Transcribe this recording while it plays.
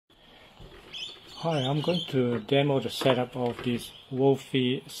Hi, I'm going to demo the setup of this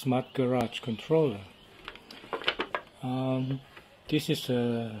WOFEA Smart Garage controller. This is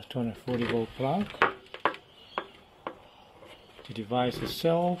a 240 volt plug. The device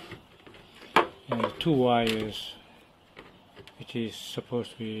itself and the two wires, which is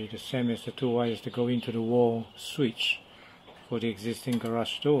supposed to be the same as the two wires that go into the wall switch for the existing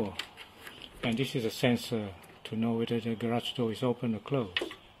garage door. And this is a sensor to know whether the garage door is open or closed.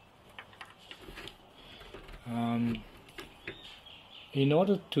 In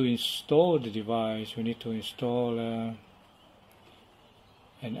order to install the device, we need to install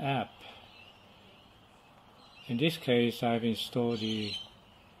an app. In this case, I've installed the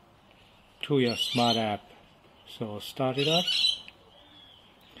WOFEA Smart app. So start it up.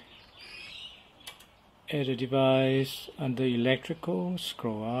 Add the device under electrical,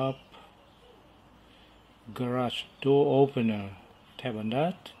 scroll up, garage door opener, tap on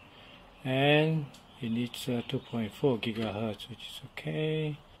that, and it needs 2.4 gigahertz, which is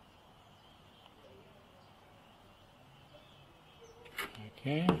okay.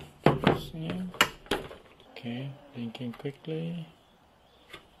 Okay, okay, blinking quickly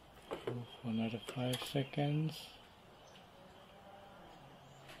for another 5 seconds.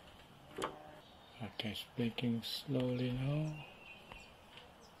 Okay, it's blinking slowly now.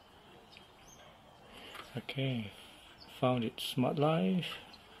 Okay, found it. Smart Life.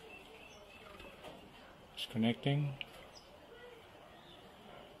 It's connecting.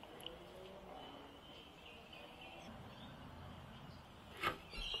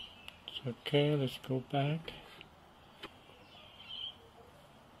 It's okay, let's go back.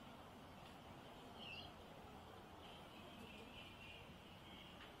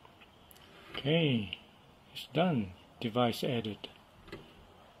 Okay, it's done. Device added.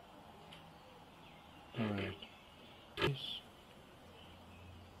 Alright.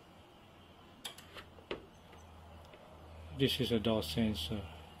 This is a door sensor.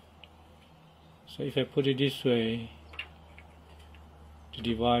 So if I put it this way, the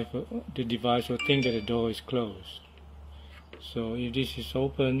device will think that the door is closed. So if this is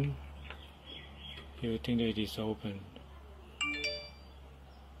open, it will think that it is open.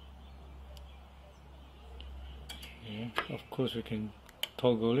 Yeah, of course we can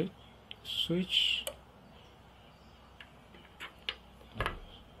toggle it, switch.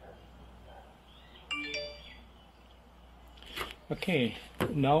 Okay,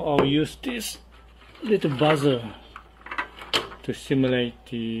 now I'll use this little buzzer to simulate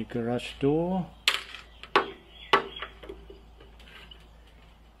the garage door. I've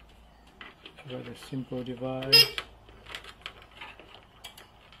got a simple device.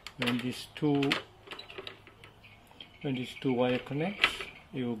 When these two wire connects,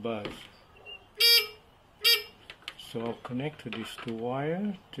 it will buzz. So I'll connect to these two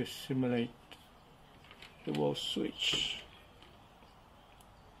wires to simulate the wall switch.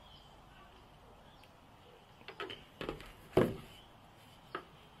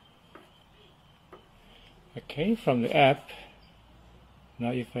 Okay, from the app,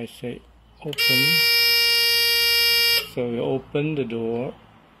 now if I say open, so we open the door.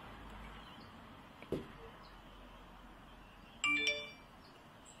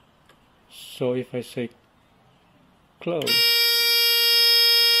 So if I say close,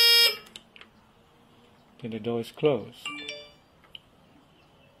 then the door is closed.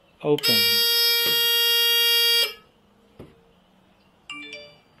 Open.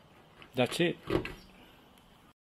 That's it.